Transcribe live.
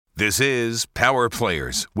This is Power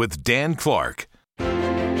Players with Dan Clark.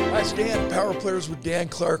 Hi, it's Dan, Power Players with Dan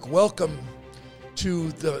Clark. Welcome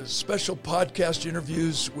to the special podcast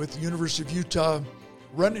interviews with the University of Utah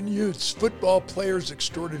Running Utes football players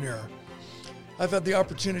extraordinaire. I've had the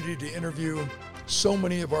opportunity to interview so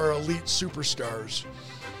many of our elite superstars.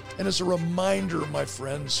 And as a reminder, my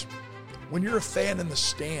friends, when you're a fan in the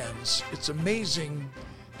stands, it's amazing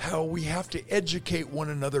how we have to educate one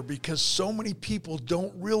another because so many people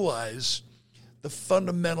don't realize the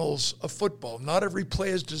fundamentals of football. Not every play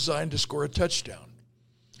is designed to score a touchdown.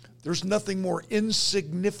 There's nothing more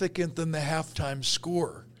insignificant than the halftime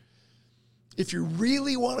score. If you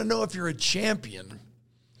really want to know if you're a champion,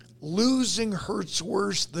 losing hurts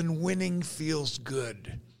worse than winning feels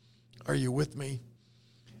good. Are you with me?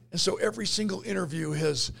 And so every single interview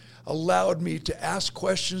has allowed me to ask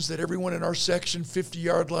questions that everyone in our section,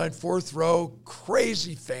 50-yard line, fourth row,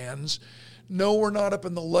 crazy fans. No, we're not up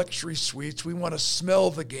in the luxury suites. We want to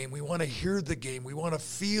smell the game. We want to hear the game. We want to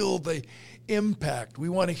feel the impact. We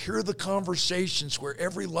want to hear the conversations where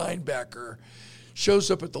every linebacker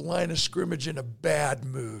shows up at the line of scrimmage in a bad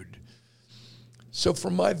mood. So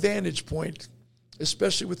from my vantage point,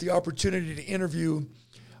 especially with the opportunity to interview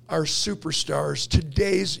our superstars,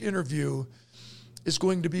 today's interview is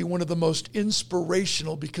going to be one of the most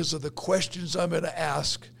inspirational because of the questions I'm going to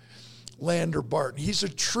ask Lander Barton. He's a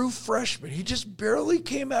true freshman. He just barely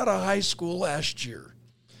came out of high school last year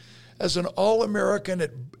as an All-American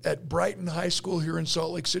at Brighton High School here in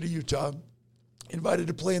Salt Lake City, Utah, invited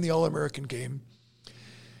to play in the All-American game.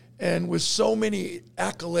 And with so many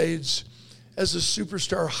accolades as a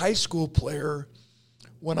superstar high school player,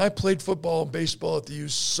 when I played football and baseball at the U,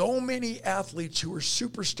 so many athletes who were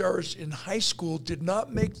superstars in high school did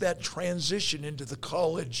not make that transition into the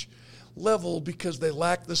college level because they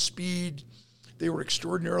lacked the speed, they were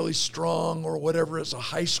extraordinarily strong or whatever as a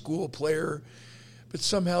high school player, but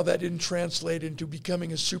somehow that didn't translate into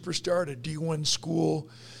becoming a superstar at a D1 school.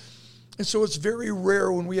 And so it's very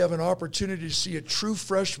rare when we have an opportunity to see a true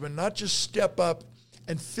freshman not just step up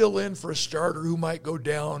and fill in for a starter who might go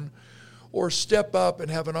down, or step up and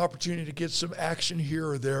have an opportunity to get some action here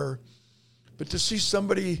or there, but to see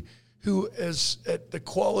somebody who is at the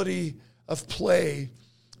quality of play,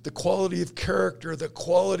 the quality of character, the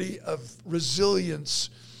quality of resilience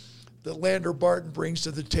that Lander Barton brings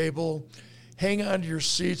to the table. Hang on to your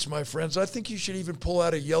seats, my friends. I think you should even pull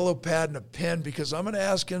out a yellow pad and a pen because I'm going to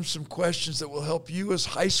ask him some questions that will help you as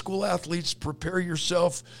high school athletes prepare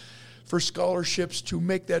yourself for scholarships to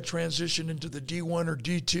make that transition into the D1 or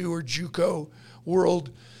D2 or JUCO world.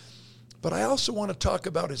 But I also want to talk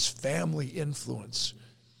about his family influence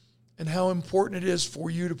and how important it is for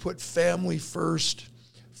you to put family first,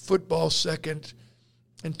 football second,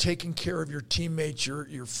 and taking care of your teammates,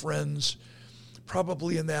 your friends,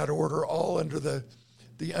 probably in that order, all under the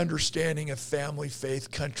understanding of family,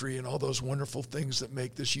 faith, country, and all those wonderful things that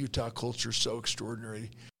make this Utah culture so extraordinary.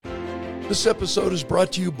 This episode is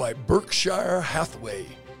brought to you by Berkshire Hathaway,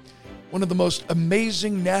 one of the most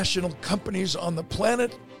amazing national companies on the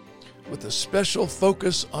planet with a special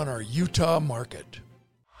focus on our Utah market.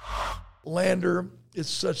 Lander, it's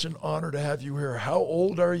such an honor to have you here. How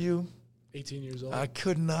old are you? 18 years old. I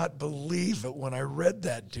could not believe it when I read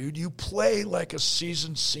that, dude. You play like a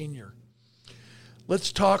seasoned senior.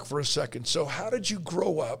 Let's talk for a second. So how did you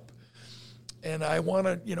grow up? And I want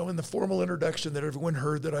to, in the formal introduction that everyone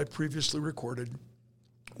heard that I previously recorded,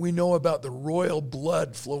 we know about the royal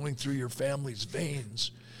blood flowing through your family's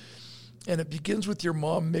veins. And it begins with your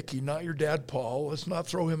mom, Mickey, not your dad, Paul. Let's not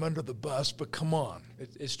throw him under the bus, but come on.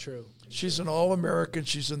 It's true. She's an All-American.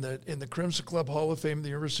 She's in the Crimson Club Hall of Fame at the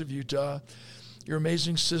University of Utah. Your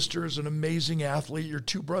amazing sister is an amazing athlete. Your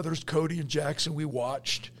two brothers, Cody and Jackson, we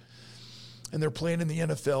watched. And they're playing in the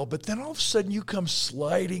NFL. But then all of a sudden you come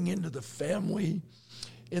sliding into the family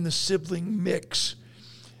in the sibling mix.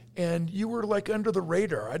 And you were like under the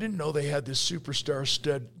radar. I didn't know they had this superstar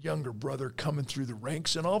stud younger brother coming through the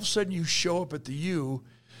ranks. And all of a sudden you show up at the U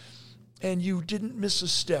and you didn't miss a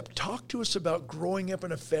step. Talk to us about growing up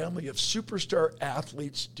in a family of superstar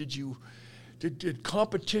athletes. Did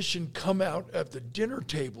competition come out at the dinner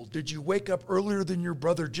table? Did you wake up earlier than your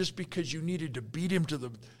brother just because you needed to beat him to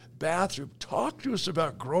the bathroom? Talk to us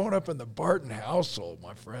about growing up in the Barton household,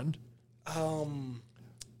 my friend.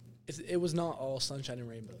 It was not all sunshine and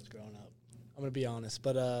rainbows growing up. I'm going to be honest.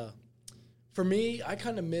 But for me, I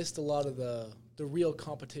kind of missed a lot of the real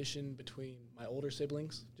competition between my older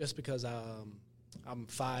siblings just because I'm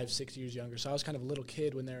 5-6 years younger. So I was kind of a little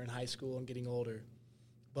kid when they were in high school and getting older.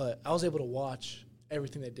 But I was able to watch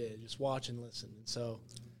everything they did, just watch and listen. And so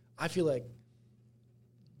I feel like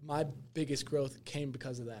my biggest growth came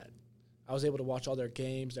because of that. I was able to watch all their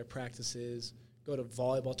games, their practices, go to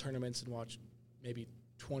volleyball tournaments and watch maybe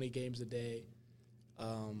 20 games a day.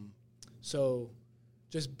 So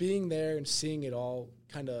just being there and seeing it all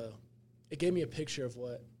it gave me a picture of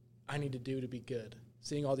what I need to do to be good.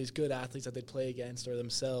 Seeing all these good athletes that they'd play against or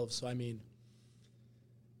themselves. So, I mean,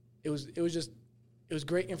 it was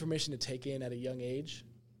great information to take in at a young age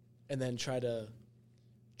and then try to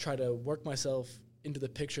work myself into the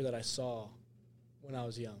picture that I saw when I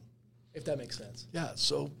was young, if that makes sense. Yeah,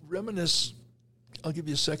 so reminisce. I'll give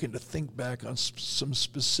you a second to think back on some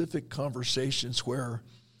specific conversations where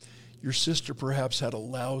your sister perhaps had a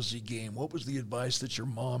lousy game. What was the advice that your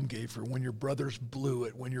mom gave her when your brothers blew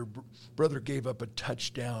it, when your brother gave up a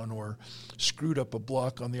touchdown or screwed up a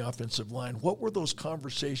block on the offensive line? What were those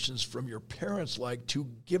conversations from your parents like to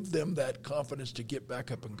give them that confidence to get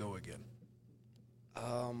back up and go again?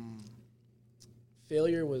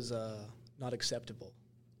 Failure was not acceptable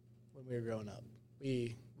when we were growing up.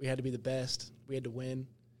 We had to be the best. We had to win.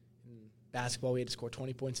 In basketball, we had to score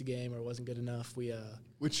 20 points a game or it wasn't good enough.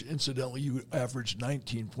 Which, incidentally, you averaged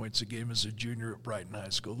 19 points a game as a junior at Brighton High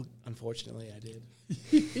School. Unfortunately, I did.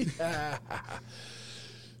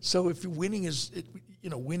 So if winning is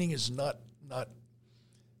not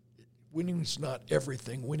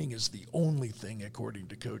everything. Winning is the only thing, according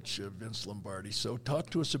to Coach Vince Lombardi. So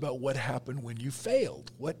talk to us about what happened when you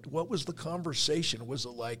failed. What was the conversation? Was it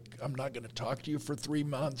like, I'm not going to talk to you for 3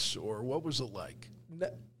 months, or what was it like?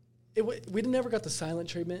 We never got the silent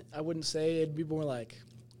treatment, I wouldn't say. It'd be more like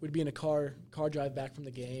we'd be in a car drive back from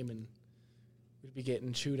the game, and we'd be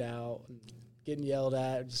getting chewed out and getting yelled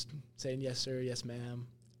at, just saying, yes, sir, yes, ma'am.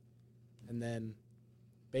 And then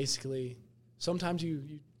basically sometimes you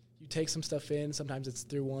take some stuff in. Sometimes it's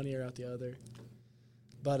through one ear, out the other.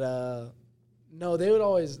 But, no,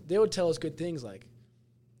 they would tell us good things, like,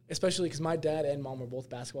 especially because my dad and mom were both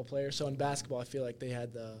basketball players. So in basketball, I feel like they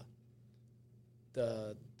had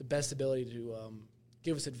the best ability to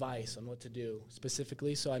give us advice on what to do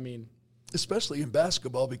specifically. So, I mean, especially in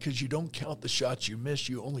basketball, because you don't count the shots you miss.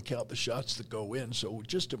 You only count the shots that go in. So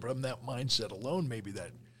just from that mindset alone, maybe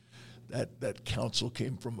that counsel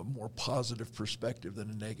came from a more positive perspective than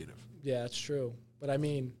a negative. Yeah, that's true. But, I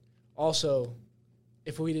mean, also,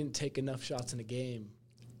 if we didn't take enough shots in a game,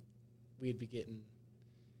 we'd be getting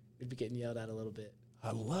yelled at a little bit.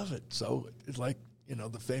 I love it. So it's like,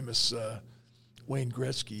 the famous Wayne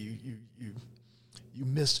Gretzky, you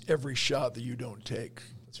miss every shot that you don't take.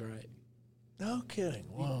 That's right. No kidding.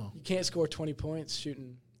 Wow. You can't score 20 points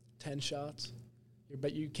shooting 10 shots.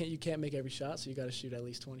 But you can't make every shot, so you got to shoot at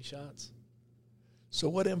least 20 shots. So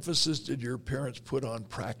what emphasis did your parents put on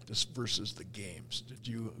practice versus the games?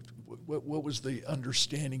 What was the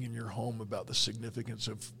understanding in your home about the significance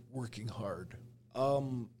of working hard?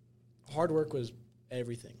 Hard work was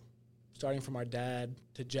everything, starting from our dad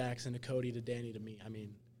to Jackson to Cody to Danny to me. I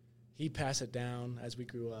mean, he passed it down as we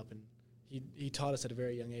grew up, and he taught us at a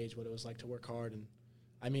very young age what it was like to work hard. And,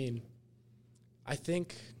 I mean, I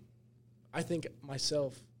think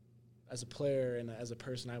myself as a player and as a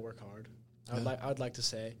person, I work hard. I would like to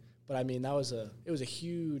say, but I mean, it was a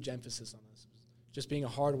huge emphasis on us, just being a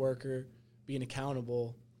hard worker, being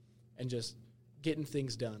accountable, and just getting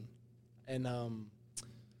things done. And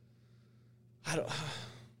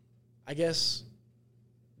I guess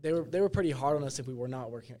they were pretty hard on us if we were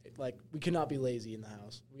not working. Like, we could not be lazy in the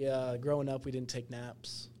house. We growing up, we didn't take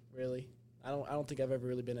naps really. I don't think I've ever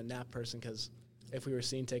really been a nap person, because if we were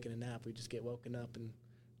seen taking a nap, we'd just get woken up and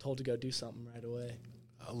told to go do something right away.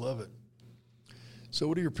 I love it. So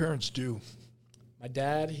what do your parents do? My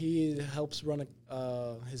dad, he helps run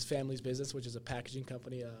his family's business, which is a packaging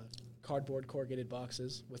company, cardboard corrugated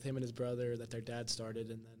boxes, with him and his brother that their dad started.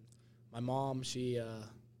 And then my mom, she's a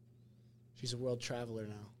world traveler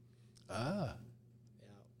now. Ah. Yeah.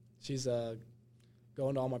 She's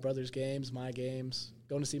going to all my brother's games, my games,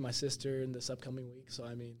 going to see my sister in this upcoming week. So,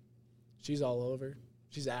 I mean, she's all over.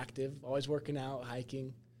 She's active, always working out,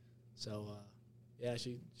 hiking. So, yeah,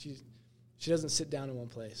 she doesn't sit down in one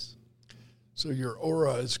place. So your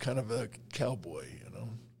aura is kind of a cowboy,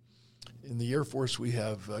 In the Air Force, we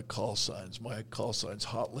have call signs. My call sign's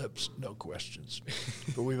hot lips, no questions.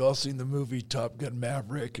 But we've all seen the movie Top Gun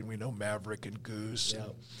Maverick, and we know Maverick and Goose,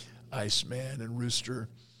 and Iceman and Rooster.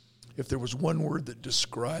 If there was one word that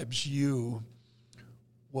describes you,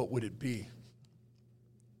 what would it be?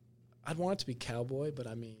 I'd want it to be cowboy, but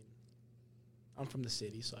I mean, I'm from the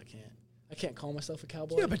city, so I I can't call myself a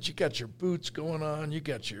cowboy. Yeah, but you got your boots going on. You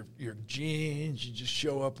got your jeans. You just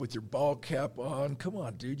show up with your ball cap on. Come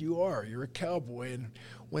on, dude, you're a cowboy. And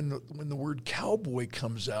when the word cowboy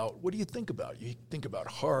comes out, what do you think about? You think about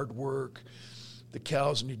hard work. The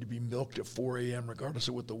cows need to be milked at 4 a.m. regardless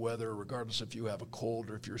of what the weather, regardless if you have a cold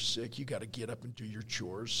or if you're sick. You got to get up and do your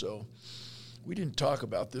chores. So we didn't talk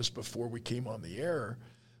about this before we came on the air,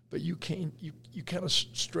 but you kind of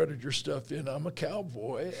strutted your stuff in. I'm a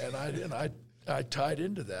cowboy, and I tied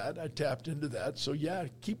into that. I tapped into that. So yeah,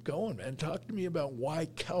 keep going, man. Talk to me about why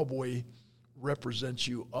cowboy represents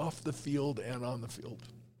you off the field and on the field.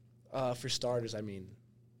 For starters, I mean,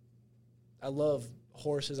 I love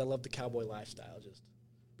horses. I love the cowboy lifestyle, just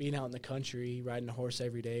being out in the country, riding a horse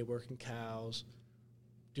every day, working cows,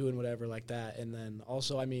 doing whatever like that. And then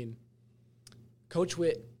also, I mean, Coach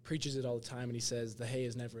Witt preaches it all the time, and he says the hay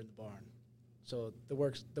is never in the barn. So the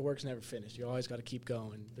work's never finished. You always got to keep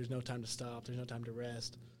going. There's no time to stop. There's no time to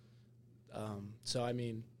rest. So I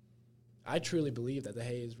mean, I truly believe that the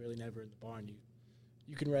hay is really never in the barn.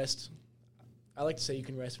 You can rest. I like to say you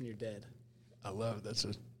can rest when you're dead. I love it. That's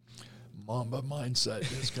a Mamba mindset.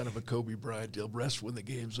 It's kind of a Kobe Bryant deal. Rest when the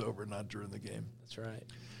game's over, not during the game. That's right.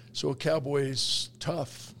 So a cowboy's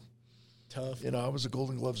tough. Tough. You know, I was a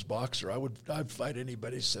Golden Gloves boxer. I'd fight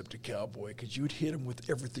anybody except a cowboy because you'd hit them with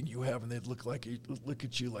everything you have, and they'd look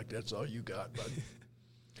at you like that's all you got, bud.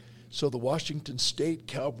 So the Washington State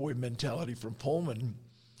cowboy mentality from Pullman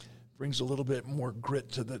brings a little bit more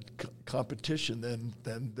grit to the competition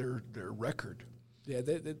than their record. Yeah,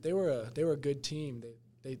 they were a good team.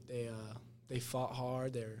 They fought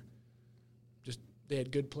hard. They had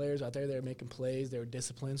good players out there. They were making plays. They were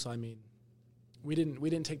disciplined. So I mean, we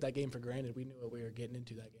didn't take that game for granted. We knew what we were getting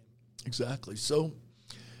into that game. Exactly. So,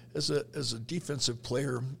 as a defensive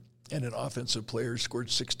player and an offensive player, scored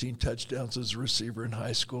 16 touchdowns as a receiver in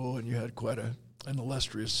high school, and you had quite an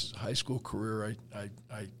illustrious high school career. I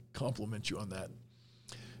compliment you on that.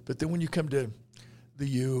 But then when you come to the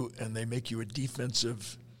U and they make you a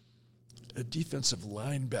defensive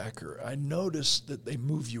linebacker, I noticed that they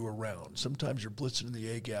move you around. Sometimes you're blitzing in the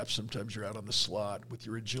A-gap. Sometimes you're out on the slot with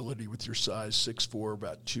your agility, with your size, 6'4",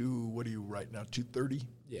 about what are you right now, 230?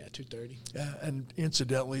 Yeah, 230. Yeah, and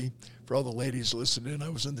incidentally, for all the ladies listening, I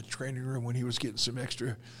was in the training room when he was getting some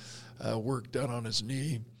extra work done on his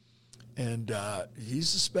knee. And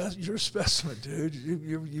you're a specimen, dude.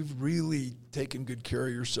 You've really taken good care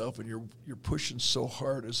of yourself, and you're pushing so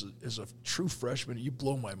hard as a true freshman. You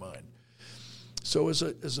blow my mind. So as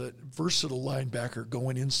a versatile linebacker,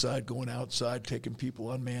 going inside, going outside, taking people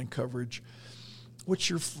on man coverage, what's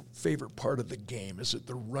your favorite part of the game? Is it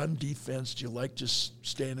the run defense? Do you like just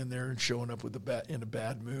standing there and showing up in a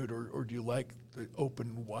bad mood, or do you like the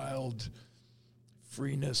open, wild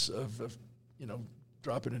freeness of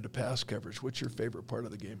dropping into pass coverage? What's your favorite part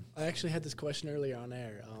of the game? I actually had this question earlier on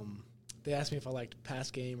air. They asked me if I liked pass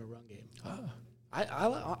game or run game. I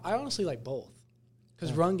honestly like both,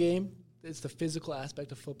 because run game, it's the physical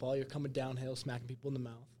aspect of football. You're coming downhill, smacking people in the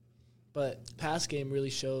mouth. But pass game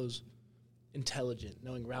really shows intelligent,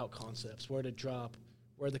 knowing route concepts, where to drop,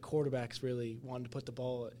 where the quarterback's really wanting to put the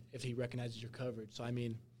ball if he recognizes your coverage. So, I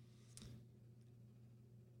mean,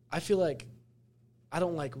 I feel like I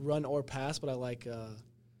don't like run or pass, but I like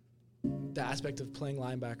the aspect of playing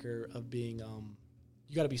linebacker of being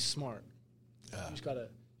you got to be smart. You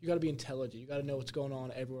got to be intelligent. You got to know what's going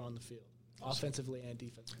on everywhere on the field, offensively and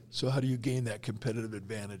defensively. So how do you gain that competitive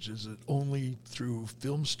advantage? Is it only through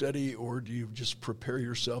film study, or do you just prepare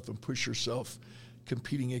yourself and push yourself,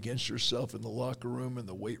 competing against yourself in the locker room and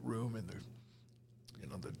the weight room and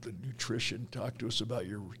the nutrition? Talk to us about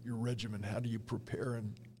your regimen. How do you prepare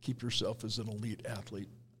and keep yourself as an elite athlete?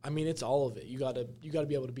 I mean, it's all of it. You got to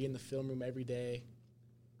be able to be in the film room every day,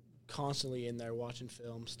 constantly in there watching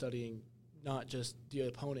film, studying not just the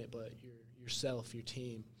opponent, but yourself, your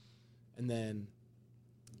team. And then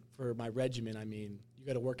for my regimen, I mean, you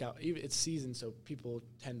got to work out. It's season, so people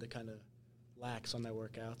tend to kind of lax on their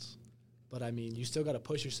workouts. But, I mean, you still got to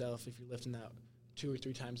push yourself if you're lifting out 2 or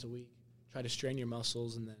 3 times a week. Try to strain your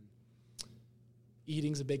muscles, and then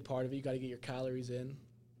eating's a big part of it. You got to get your calories in,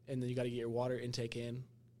 and then you got to get your water intake in,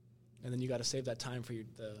 and then you got to save that time for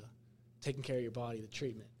the taking care of your body, the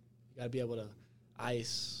treatment. You got to be able to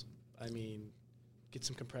ice, get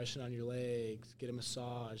some compression on your legs, get a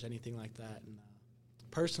massage, anything like that. And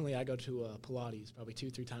personally, I go to Pilates probably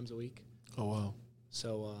 2-3 times a week. Oh, wow.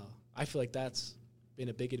 So I feel like that's been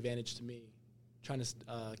a big advantage to me, trying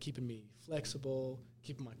to keeping me flexible,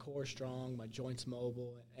 keeping my core strong, my joints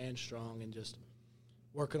mobile and strong, and just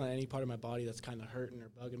working on any part of my body that's kind of hurting or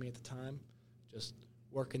bugging me at the time, just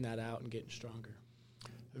working that out and getting stronger.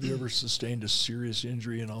 Have you ever sustained a serious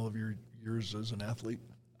injury in all of your years as an athlete?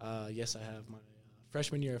 Yes, I have. My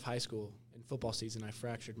freshman year of high school, in football season, I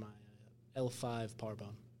fractured my L5 power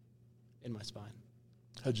bone in my spine.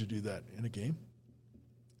 How'd you do that? In a game?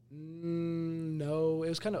 No, it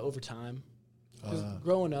was kind of over time. Because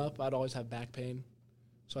growing up, I'd always have back pain.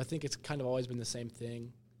 So I think it's kind of always been the same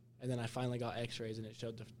thing. And then I finally got x-rays, and it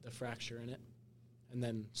showed the fracture in it. And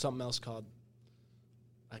then something else called,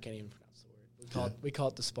 I can't even pronounce the word. We call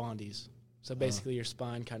it the spondies. So basically your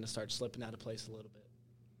spine kind of starts slipping out of place a little bit.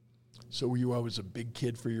 So were you always a big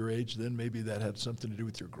kid for your age then? Maybe that had something to do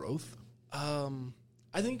with your growth? I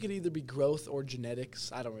think it could either be growth or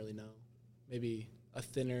genetics. I don't really know. Maybe a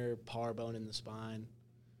thinner power bone in the spine.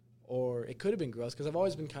 Or it could have been growth, because I've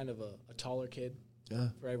always been kind of a taller kid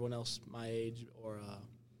for everyone else my age. Or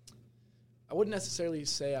I wouldn't necessarily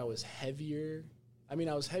say I was heavier. I mean,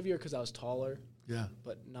 I was heavier because I was taller. Yeah.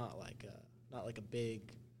 But not like a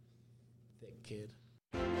big, thick kid.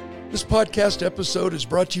 This podcast episode is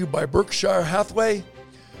brought to you by Berkshire Hathaway,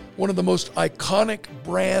 one of the most iconic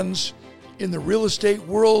brands in the real estate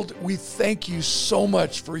world. We thank you so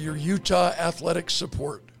much for your Utah athletics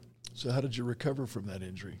support. So how did you recover from that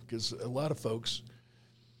injury? Because a lot of folks,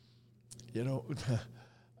 you know,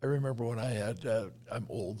 I remember when I had, I'm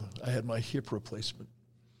old, I had my hip replacement.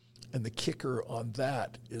 And the kicker on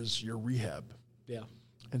that is your rehab. Yeah.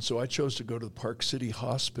 And so I chose to go to the Park City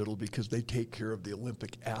Hospital because they take care of the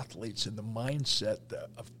Olympic athletes, and the mindset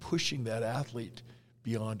of pushing that athlete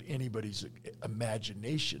beyond anybody's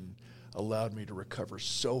imagination allowed me to recover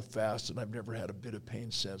so fast, and I've never had a bit of pain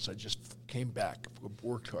since. I just came back,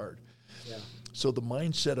 worked hard. Yeah. So the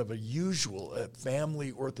mindset of a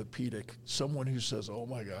family orthopedic, someone who says, oh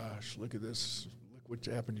my gosh, look at this, look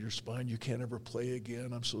what happened to your spine, you can't ever play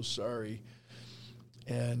again, I'm so sorry.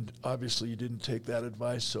 And obviously you didn't take that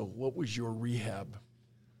advice, so what was your rehab?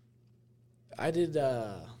 I did,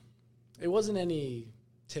 it wasn't any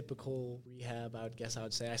typical rehab, I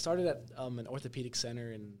would say. I started at an orthopedic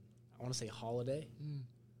center in, I want to say Holiday,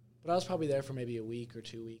 but I was probably there for maybe a week or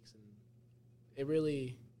 2 weeks, and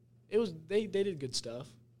they did good stuff,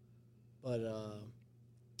 but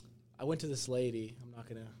I went to this lady, I'm not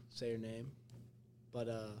going to say her name, but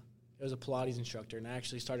it was a Pilates instructor, and I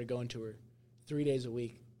actually started going to her 3 days a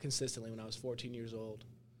week consistently when I was 14 years old,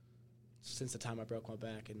 since the time I broke my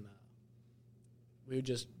back, and we would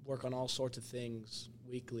just work on all sorts of things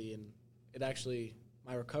weekly, and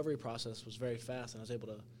my recovery process was very fast, and I was able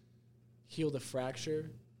to heal the fracture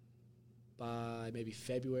by maybe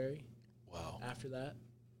February. Wow. After that.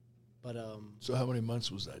 But so how many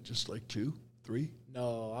months was that? Just like 2, 3?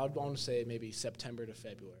 No, I would want to say maybe September to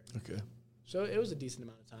February. Okay. So it was a decent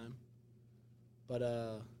amount of time.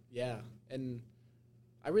 But yeah, and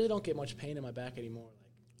I really don't get much pain in my back anymore.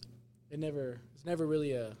 Like it's never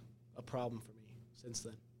really a problem for me since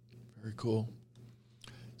then. Very cool.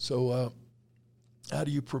 So how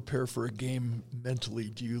do you prepare for a game mentally?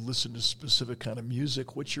 Do you listen to specific kind of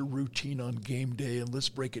music? What's your routine on game day? And let's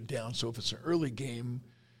break it down. So if it's an early game,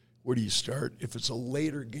 where do you start? If it's a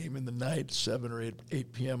later game in the night, 7 or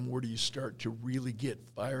 8 p.m., where do you start to really get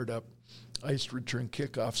fired up? I used to return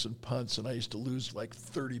kickoffs and punts, and I used to lose like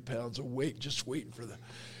 30 pounds of weight just waiting for the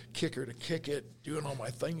kicker to kick it, doing all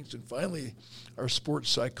my things. And finally, our sports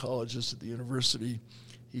psychologist at the university,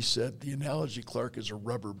 he said, the analogy, Clark, is a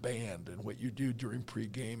rubber band, and what you do during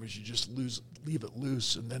pregame is you just leave it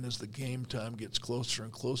loose, and then as the game time gets closer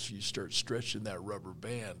and closer, you start stretching that rubber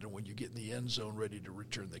band, and when you get in the end zone ready to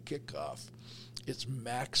return the kickoff, it's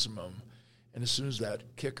maximum, and as soon as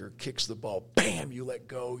that kicker kicks the ball, bam, you let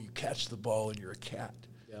go, you catch the ball, and you're a cat.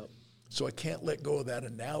 Yep. So I can't let go of that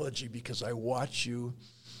analogy because I watch you.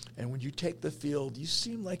 And when you take the field, you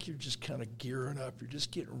seem like you're just kind of gearing up. You're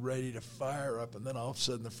just getting ready to fire up. And then all of a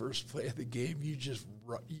sudden, the first play of the game, you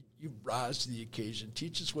rise to the occasion.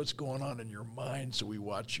 Teach us what's going on in your mind so we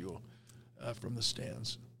watch you from the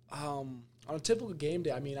stands. On a typical game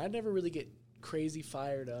day, I mean, I never really get crazy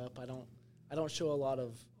fired up. I don't show a lot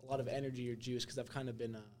of energy or juice because I've kind of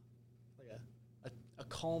been a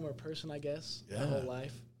calmer person, I guess, my whole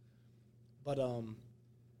life. But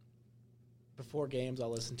before games,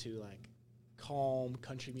 I'll listen to like calm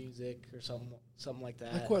country music or something like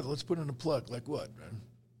that. Like what? Let's put in a plug. Like what, man?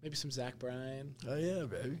 Maybe some Zach Bryan. Oh yeah,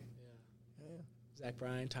 baby. Yeah. Zach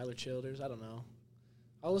Bryan, Tyler Childers. I don't know.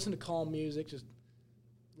 I'll listen to calm music. Just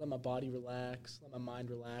let my body relax, let my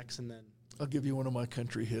mind relax, and then. I'll give you one of my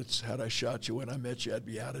country hits. Had I shot you when I met you, I'd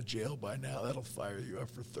be out of jail by now. That'll fire you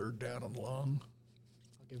up for third down and long.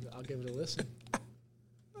 I'll give it a listen.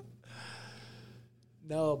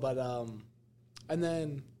 No, but and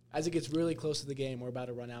then as it gets really close to the game, we're about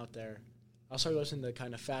to run out there. I'll start listening to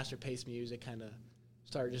kind of faster paced music, kind of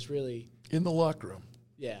start just really In the locker room.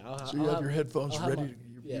 Yeah. So you have your headphones ready.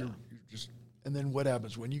 Yeah. You're just, and then what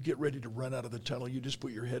happens when you get ready to run out of the tunnel? You just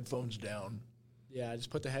put your headphones down. Yeah, I just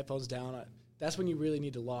put the headphones down. That's when you really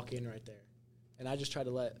need to lock in right there. And I just try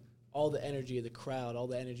to let all the energy of the crowd, all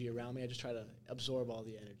the energy around me, I just try to absorb all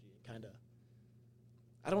the energy and kind of,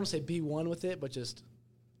 I don't want to say be one with it, but just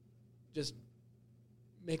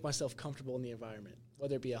make myself comfortable in the environment,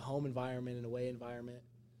 whether it be a home environment, an away environment.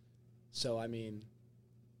 So, I mean,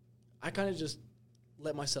 I kind of just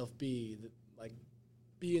let myself be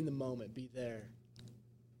in the moment, be there.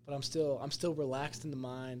 But I'm still relaxed in the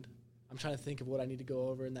mind. I'm trying to think of what I need to go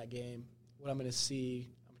over in that game, what I'm going to see.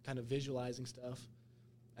 I'm kind of visualizing stuff.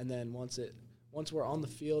 And then once we're on the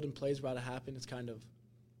field and plays about to happen, it's kind of,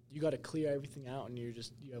 you got to clear everything out and you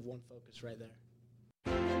have one focus right there.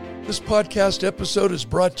 This podcast episode is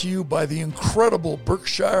brought to you by the incredible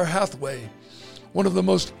Berkshire Hathaway, one of the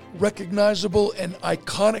most recognizable and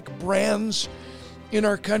iconic brands in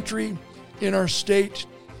our country, in our state,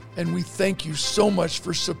 and we thank you so much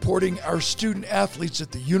for supporting our student athletes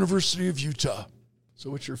at the University of Utah. So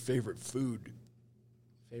what's your favorite food?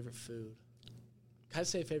 Favorite food? Can I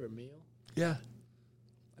say favorite meal? Yeah.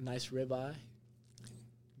 A nice ribeye,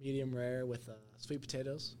 medium rare with sweet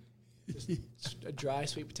potatoes. Just a dry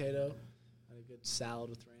sweet potato and a good salad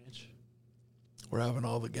with ranch. We're having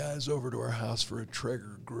all the guys over to our house for a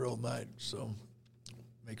Traeger grill night, so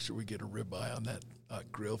make sure we get a ribeye on that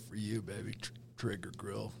grill for you, baby. Traeger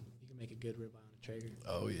grill. You can make a good ribeye on a Traeger.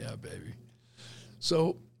 Oh, yeah, baby.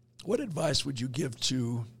 So what advice would you give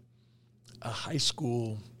to a high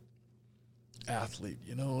school athlete?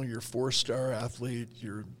 You know, you're a 4-star athlete.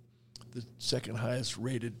 You're the second highest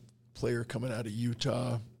rated player coming out of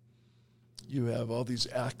Utah. You have all these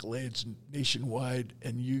accolades nationwide,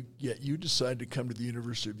 and yet you decide to come to the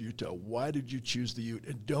University of Utah. Why did you choose the Ute?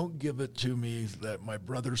 And don't give it to me that my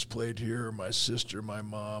brothers played here, my sister, my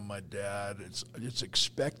mom, my dad. It's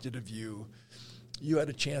expected of you. You had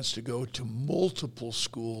a chance to go to multiple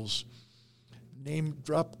schools.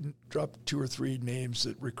 Drop 2 or 3 names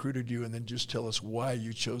that recruited you, and then just tell us why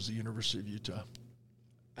you chose the University of Utah.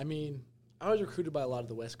 I mean, I was recruited by a lot of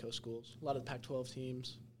the West Coast schools, a lot of the Pac-12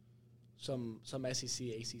 teams. Some SEC,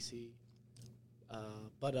 ACC.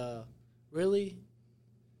 But really,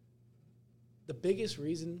 the biggest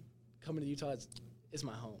reason coming to Utah is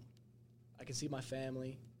my home. I can see my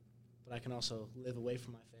family, but I can also live away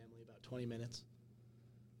from my family about 20 minutes.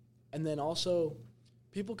 And then also,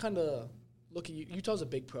 people kind of look at Utah's a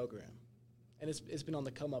big program, and it's been on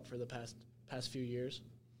the come up for the past few years.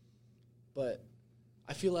 But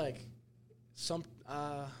I feel like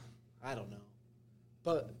I don't know,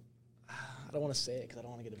 but I don't want to say it because I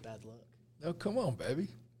don't want to get a bad look. No, come on, baby.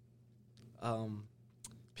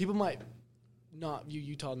 People might not view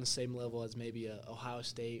Utah on the same level as maybe a Ohio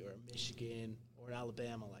State or a Michigan or an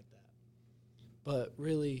Alabama like that. But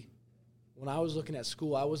really, when I was looking at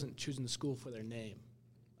school, I wasn't choosing the school for their name.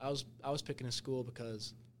 I was picking a school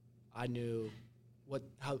because I knew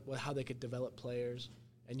how they could develop players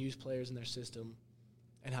and use players in their system,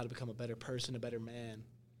 and how to become a better person, a better man.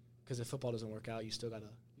 Because if football doesn't work out, you still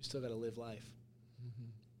gotta live life.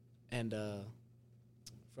 Mm-hmm. And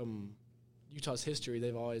from Utah's history,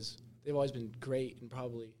 they've always been great, and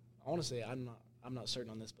probably, I want to say, I'm not certain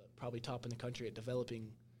on this, but probably top in the country at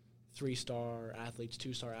developing 3-star athletes,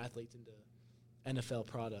 2-star athletes into NFL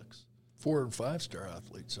products. 4 and 5-star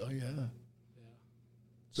athletes. Oh yeah.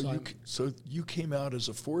 Yeah. So you came out as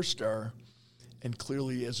a 4-star, and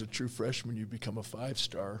clearly as a true freshman, you become a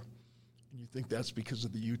 5-star. And you think that's because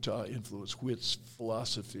of the Utah influence, Whit's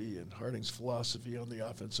philosophy and Harding's philosophy on the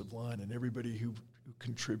offensive line, and everybody who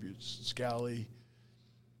contributes, Scally.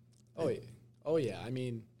 Oh yeah. I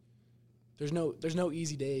mean, there's no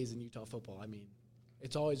easy days in Utah football. I mean,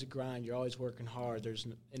 it's always a grind. You're always working hard.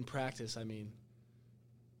 In practice, I mean,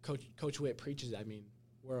 Coach Whit preaches. I mean,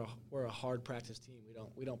 we're a hard practice team.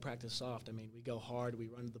 We don't practice soft. I mean, we go hard. We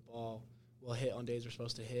run to the ball. We'll hit on days we're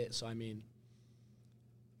supposed to hit. So I mean,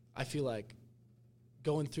 I feel like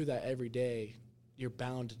going through that every day, you're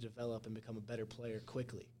bound to develop and become a better player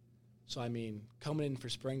quickly. So, I mean, coming in for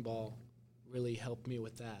spring ball really helped me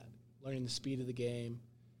with that, learning the speed of the game,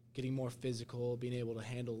 getting more physical, being able to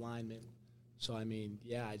handle linemen. So, I mean,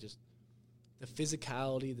 yeah, the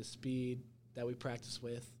physicality, the speed that we practice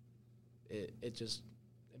with, it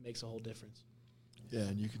makes a whole difference. Yeah,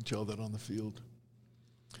 and you can tell that on the field.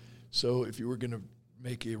 So if you were going to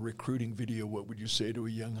make a recruiting video, what would you say to a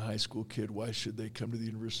young high school kid? Why should they come to the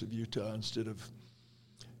University of Utah instead of,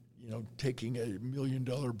 taking a $1 million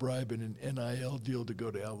bribe in an NIL deal to go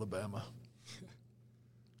to Alabama?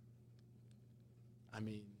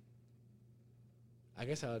 mean, I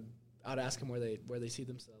guess I would ask them where they see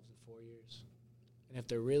themselves in 4 years. And if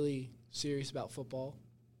they're really serious about football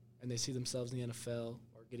and they see themselves in the NFL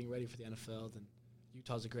or getting ready for the NFL, then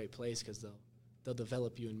Utah's a great place because they'll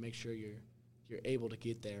develop you and make sure you're able to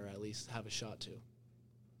get there or at least have a shot to.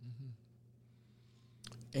 Mm-hmm.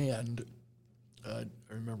 And I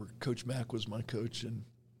remember Coach Mack was my coach, and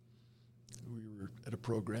we were at a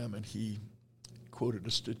program, and he quoted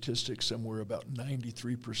a statistic somewhere about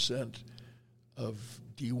 93% of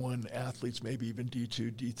D1 athletes, maybe even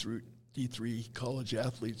D2, D3 college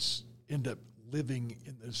athletes end up living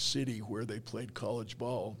in the city where they played college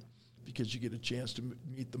ball, because you get a chance to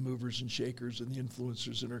meet the movers and shakers and the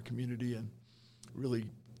influencers in our community and really,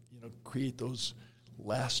 create those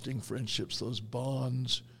lasting friendships, those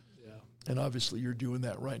bonds. Yeah. And obviously you're doing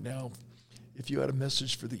that right now. If you had a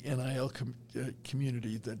message for the NIL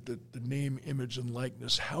community, the name, image, and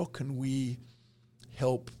likeness, how can we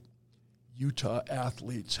help Utah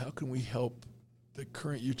athletes? How can we help the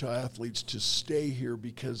current Utah athletes to stay here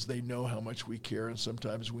because they know how much we care, and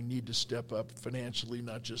sometimes we need to step up financially,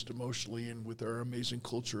 not just emotionally, and with our amazing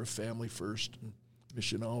culture of family first and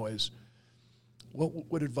mission always.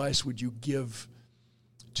 What advice would you give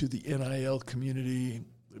to the NIL community,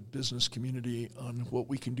 the business community, on what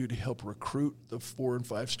we can do to help recruit the 4- and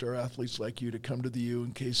 5-star athletes like you to come to the U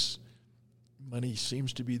in case money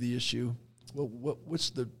seems to be the issue? Well, what's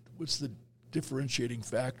the differentiating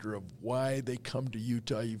factor of why they come to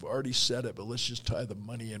Utah? You've already said it, but let's just tie the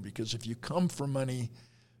money in, because if you come for money,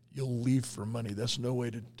 you'll leave for money. That's no way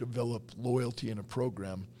to develop loyalty in a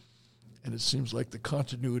program. And it seems like the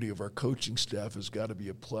continuity of our coaching staff has got to be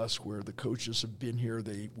a plus, where the coaches have been here,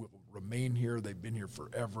 they will remain here, they've been here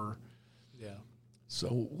forever. Yeah. So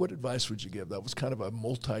what advice would you give? That was kind of a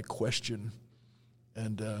multi-question,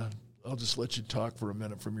 and I'll just let you talk for a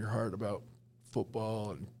minute from your heart about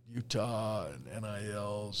football and Utah and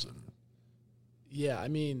NILs. And yeah, I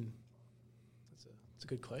mean, it's a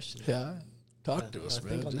good question. Yeah, talk to us,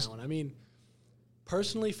 man. Think on that one. I mean,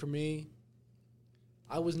 personally for me,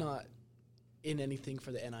 I was not in anything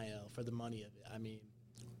for the NIL, for the money of it. I mean,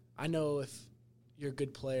 I know if you're a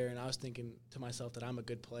good player, and I was thinking to myself that I'm a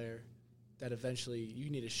good player, that eventually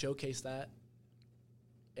you need to showcase that,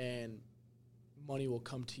 and money will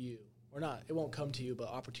come to you. Or not, it won't come to you, but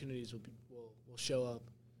opportunities will show up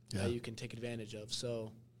that you can take advantage of.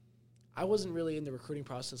 So I wasn't really in the recruiting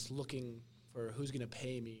process looking for who's going to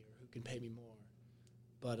pay me or who can pay me more.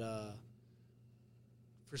 But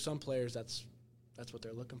for some players, that's what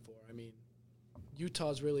they're looking for. I mean,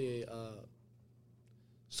 Utah's really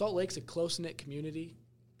Salt Lake's a close-knit community,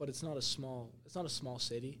 but it's not a small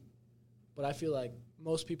city. But I feel like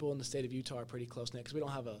most people in the state of Utah are pretty close-knit because we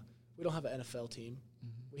don't have an NFL team.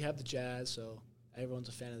 Mm-hmm. We have the Jazz, so everyone's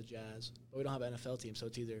a fan of the Jazz, but we don't have an NFL team, so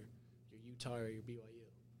it's either you're Utah or you're BYU.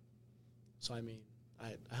 So, I mean,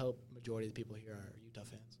 I hope majority of the people here are Utah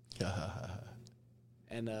fans.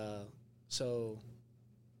 And so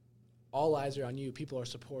all eyes are on you. People are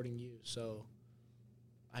supporting you. So,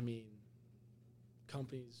 I mean,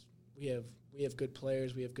 companies, we have good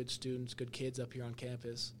players, we have good students, good kids up here on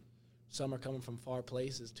campus. Some are coming from far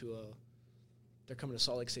places they're coming to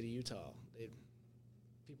Salt Lake City, Utah.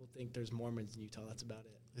 People think there's Mormons in Utah. That's about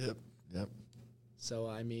it. Yep. So,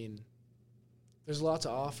 I mean, there's a lot to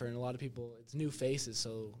offer, and a lot of people, it's new faces.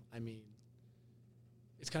 So, I mean,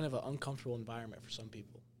 it's kind of an uncomfortable environment for some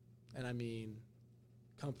people. And, I mean,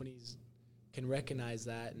 companies can recognize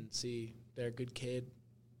that and see they're a good kid.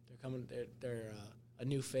 They're a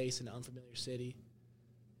new face in an unfamiliar city.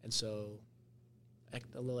 And so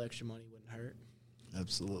a little extra money wouldn't hurt.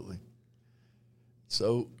 Absolutely.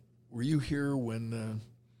 So were you here when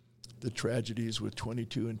the tragedies with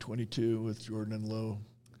 22 and 22 with Jordan and Lowe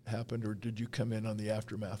happened, or did you come in on the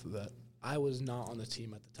aftermath of that? I was not on the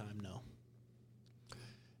team at the time, no.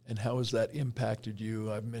 And how has that impacted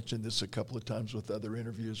you? I've mentioned this a couple of times with other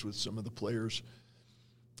interviews with some of the players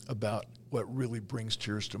about what really brings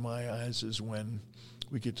tears to my eyes is when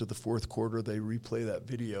we get to the fourth quarter, they replay that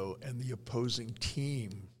video, and the opposing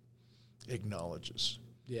team acknowledges.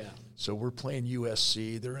 Yeah. So we're playing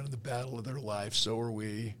USC. They're in the battle of their life. So are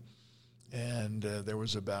we. And there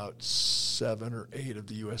was about 7 or 8 of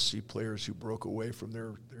the USC players who broke away from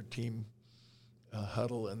their team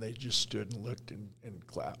huddle, and they just stood and looked and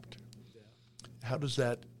clapped. Yeah. How does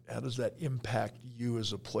that impact you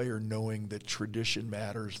as a player, knowing that tradition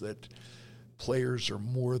matters, that players are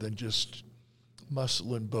more than just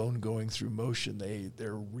muscle and bone going through motion?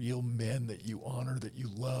 They're real men that you honor, that you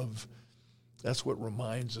love. That's what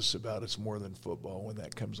reminds us about it's more than football when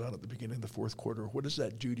that comes on at the beginning of the fourth quarter. What does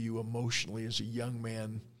that do to you emotionally as a young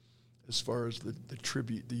man as far as the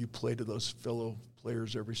tribute that you play to those fellow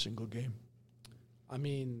players every single game? I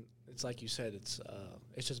mean, it's like you said,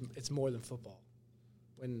 it's more than football.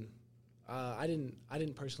 When I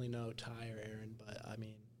didn't personally know Ty or Aaron, but I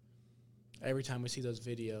mean, every time we see those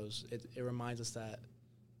videos, it reminds us that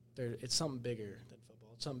it's something bigger than football.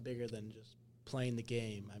 It's something bigger than just playing the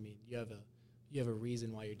game. I mean, you have a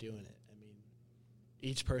reason why you're doing it. I mean,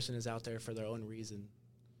 each person is out there for their own reason,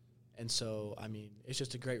 and so I mean, it's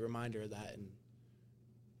just a great reminder of that. And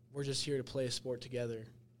we're just here to play a sport together,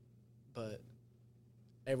 but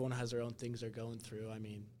everyone has their own things they're going through. I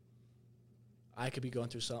mean, I could be going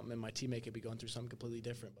through something, and my teammate could be going through something completely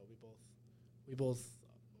different, but we both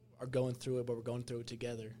are going through it, but we're going through it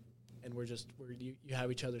together, and you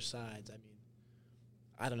have each other's sides. I mean,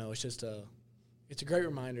 I don't know. It's just it's a great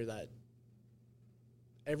reminder that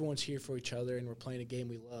everyone's here for each other, and we're playing a game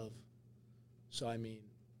we love. So, I mean,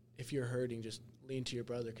 if you're hurting, just lean to your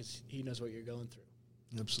brother because he knows what you're going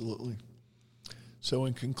through. Absolutely. So,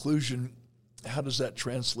 in conclusion, how does that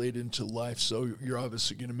translate into life? So you're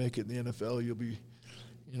obviously going to make it in the NFL. You'll be,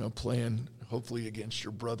 playing hopefully against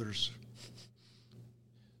your brothers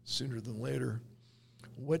sooner than later.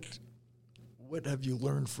 What have you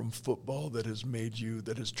learned from football that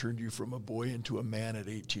has turned you from a boy into a man at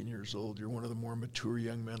 18 years old? You're one of the more mature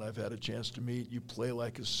young men I've had a chance to meet. You play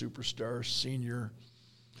like a superstar, senior.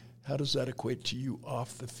 How does that equate to you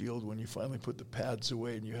off the field when you finally put the pads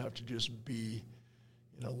away and you have to just be,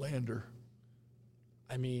 Lander?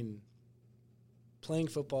 I mean, playing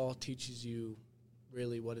football teaches you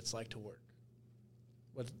really what it's like to work.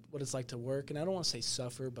 What it's like to work, and I don't want to say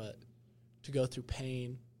suffer, but to go through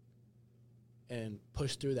pain and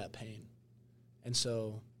push through that pain. And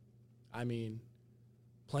so, I mean,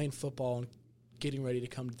 playing football and getting ready to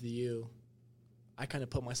come to the U, I kind of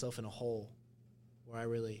put myself in a hole where I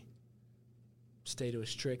really stay to a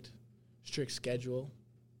strict schedule,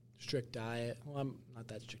 strict diet. Well, I'm not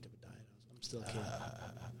that strict of a diet. I'm still a kid.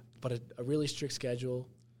 But a really strict schedule,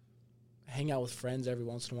 hang out with friends every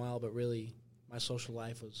once in a while, but really my social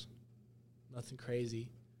life was nothing crazy.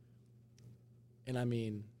 And, I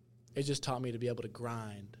mean, it just taught me to be able to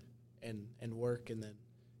grind and work. And then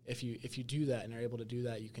if you do that and are able to do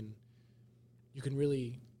that, you can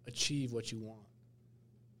really achieve what you want.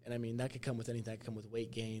 And, I mean, that could come with anything. That could come with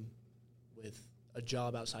weight gain, with a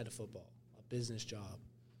job outside of football, a business job,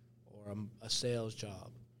 or a sales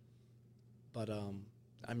job. But,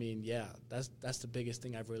 I mean, yeah, that's the biggest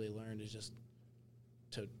thing I've really learned is just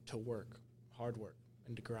to work, hard work,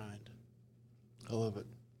 and to grind. I love it.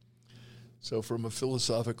 So from a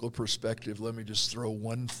philosophical perspective, let me just throw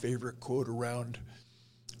one favorite quote around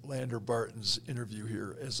Lander Barton's interview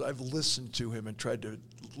here. As I've listened to him and tried to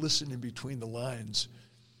listen in between the lines,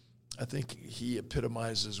 I think he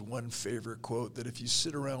epitomizes one favorite quote that if you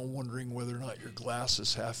sit around wondering whether or not your glass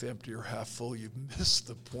is half empty or half full, you've missed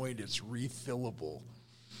the point. It's refillable.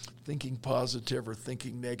 Thinking positive or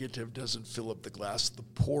thinking negative doesn't fill up the glass. The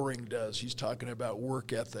pouring does. He's talking about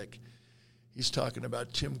work ethic. He's talking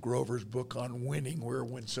about Tim Grover's book on winning, where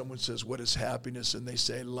when someone says, what is happiness? And they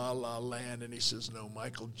say, La La Land. And he says, no,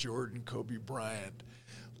 Michael Jordan, Kobe Bryant.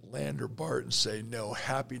 Lander Barton say, no,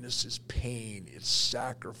 happiness is pain, it's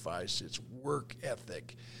sacrifice, it's work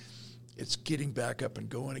ethic. It's getting back up and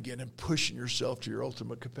going again and pushing yourself to your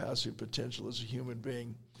ultimate capacity and potential as a human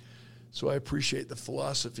being. So I appreciate the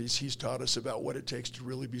philosophies he's taught us about what it takes to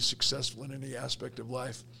really be successful in any aspect of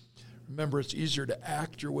life. Remember, it's easier to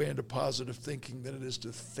act your way into positive thinking than it is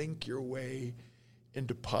to think your way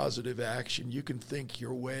into positive action. You can think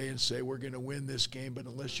your way and say, we're going to win this game, but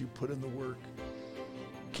unless you put in the work,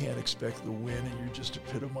 can't expect the win. And you just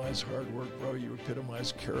epitomize hard work, bro. You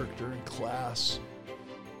epitomize character and class.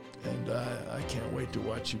 And I can't wait to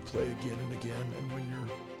watch you play again and again. And when you're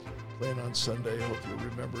playing on Sunday, I hope you'll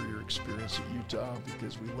remember your experience at Utah,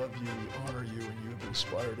 because we love you, we honor you, and you have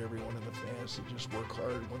inspired everyone in the fans to just work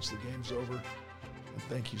hard once the game's over. And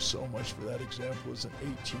thank you so much for that example as an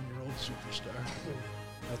 18-year-old superstar.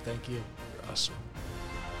 Oh, thank you. You're awesome.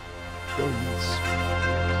 Go Utes.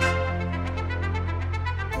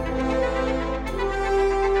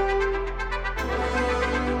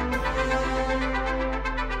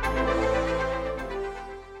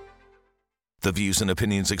 The views and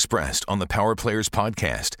opinions expressed on the Power Players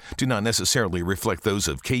podcast do not necessarily reflect those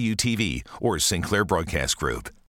of KUTV or Sinclair Broadcast Group.